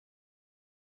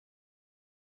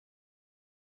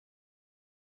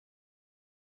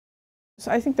So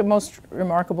I think the most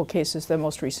remarkable case is the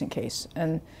most recent case,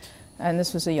 and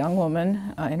this was a young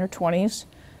woman in her 20s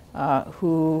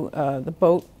who the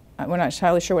boat, we're not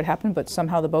entirely sure what happened, but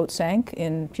somehow the boat sank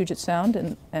in Puget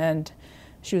Sound, and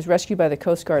she was rescued by the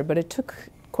Coast Guard, but it took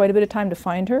quite a bit of time to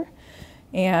find her.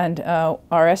 And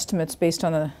our estimates, based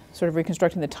on the sort of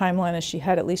reconstructing the timeline, is she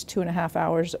had at least 2.5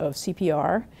 hours of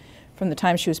CPR from the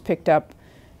time she was picked up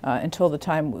until the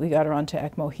time we got her onto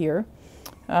ECMO here.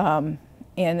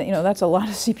 And you know, that's a lot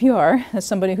of CPR as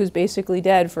somebody who's basically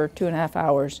dead for 2.5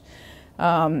 hours.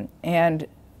 And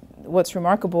what's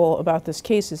remarkable about this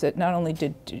case is that not only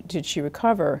did she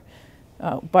recover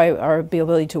by our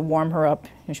ability to warm her up,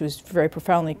 and she was very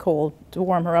profoundly cold, to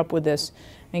warm her up with this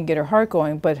and get her heart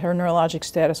going, but her neurologic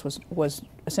status was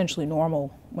essentially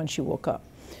normal when she woke up.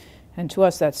 And to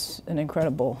us, that's an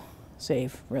incredible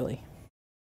save, really.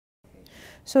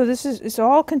 So it's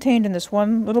all contained in this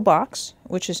one little box,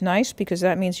 which is nice because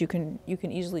that means you can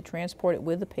easily transport it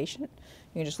with the patient.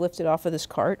 You can just lift it off of this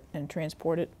cart and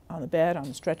transport it on the bed, on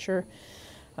the stretcher.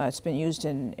 It's been used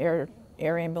in air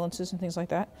ambulances and things like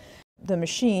that. The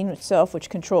machine itself, which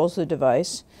controls the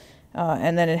device,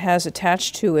 and then it has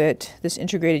attached to it this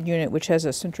integrated unit which has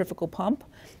a centrifugal pump,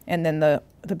 and then the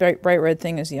bright red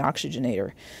thing is the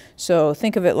oxygenator. So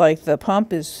think of it like the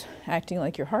pump is acting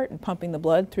like your heart and pumping the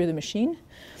blood through the machine,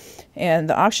 and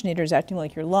the oxygenator is acting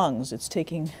like your lungs. It's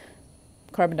taking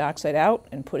carbon dioxide out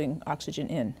and putting oxygen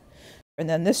in. And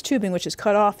then this tubing, which is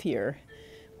cut off here,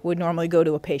 would normally go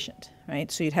to a patient,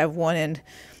 right? So you'd have one end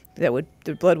that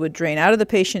the blood would drain out of the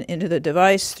patient into the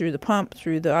device, through the pump,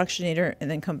 through the oxygenator,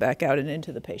 and then come back out and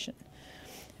into the patient.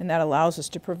 And that allows us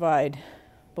to provide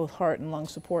both heart and lung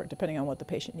support depending on what the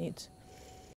patient needs.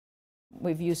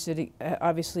 We've used it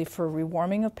obviously for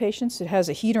rewarming of patients. It has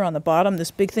a heater on the bottom. This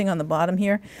big thing on the bottom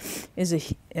here is a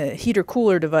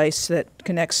heater-cooler device that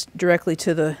connects directly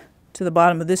to the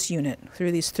bottom of this unit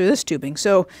through this tubing.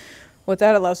 So what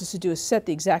that allows us to do is set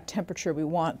the exact temperature we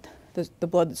want the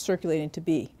blood that's circulating to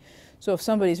be. So if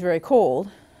somebody's very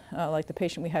cold, like the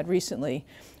patient we had recently,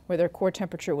 where their core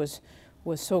temperature was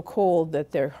so cold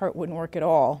that their heart wouldn't work at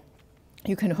all,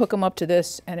 you can hook them up to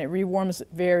this and it rewarms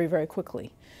very, very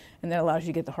quickly. And that allows you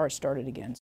to get the heart started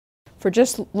again. For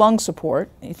just lung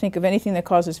support, you think of anything that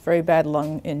causes very bad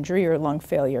lung injury or lung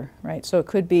failure, right? So it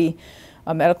could be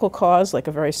a medical cause, like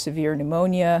a very severe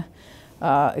pneumonia.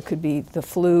 It could be the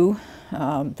flu,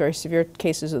 very severe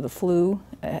cases of the flu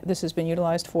this has been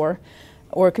utilized for.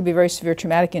 Or it could be very severe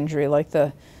traumatic injury, like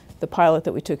the pilot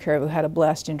that we took care of who had a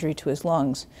blast injury to his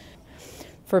lungs.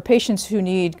 For patients who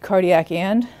need cardiac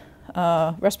and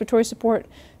respiratory support,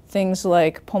 things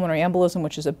like pulmonary embolism,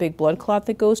 which is a big blood clot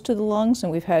that goes to the lungs,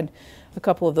 and we've had a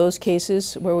couple of those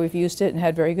cases where we've used it and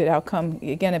had very good outcome.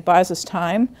 Again, it buys us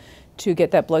time to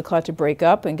get that blood clot to break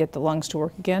up and get the lungs to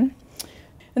work again.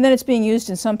 And then it's being used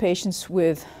in some patients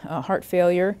with heart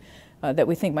failure that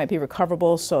we think might be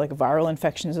recoverable, so like viral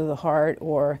infections of the heart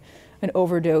or an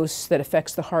overdose that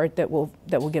affects the heart that will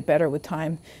get better with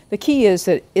time. The key is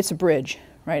that it's a bridge,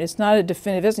 right? It's not a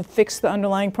definitive, it doesn't fix the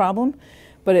underlying problem,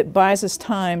 but it buys us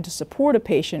time to support a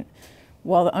patient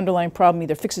while the underlying problem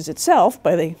either fixes itself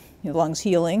by the lungs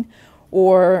healing,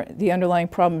 or the underlying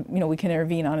problem, we can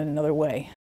intervene on in another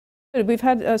way. We've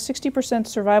had a 60%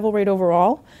 survival rate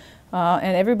overall,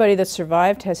 and everybody that's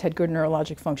survived has had good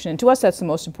neurologic function. And to us, that's the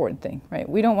most important thing, right?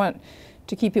 We don't want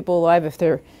to keep people alive if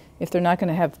they're not going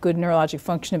to have good neurologic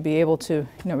function and be able to,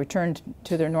 return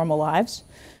to their normal lives.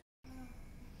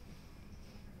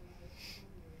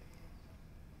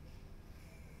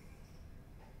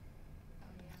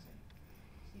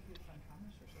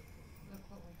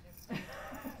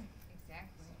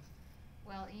 Exactly.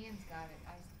 Well, Ian's got it.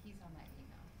 He's on that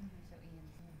email. So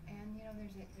Ian's. And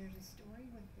there's a story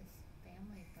with this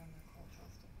family from the cultural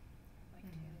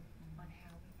standpoint, too, on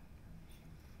how we got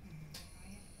permission. If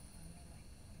I had to go on there like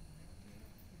we want to do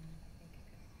it, I think it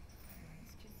could.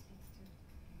 It's just culture.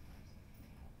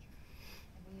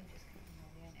 And we had just kind of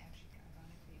known in, actually,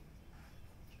 ironically, it was about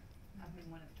culture. I've been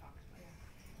one of the talks with her.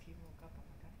 She woke up, oh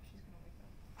my God, she's gonna wake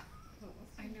up.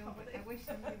 I know, but I wish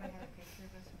somebody would have had a picture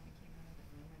of us when we came out of the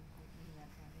room and that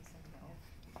family said no,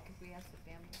 because we asked the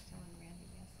family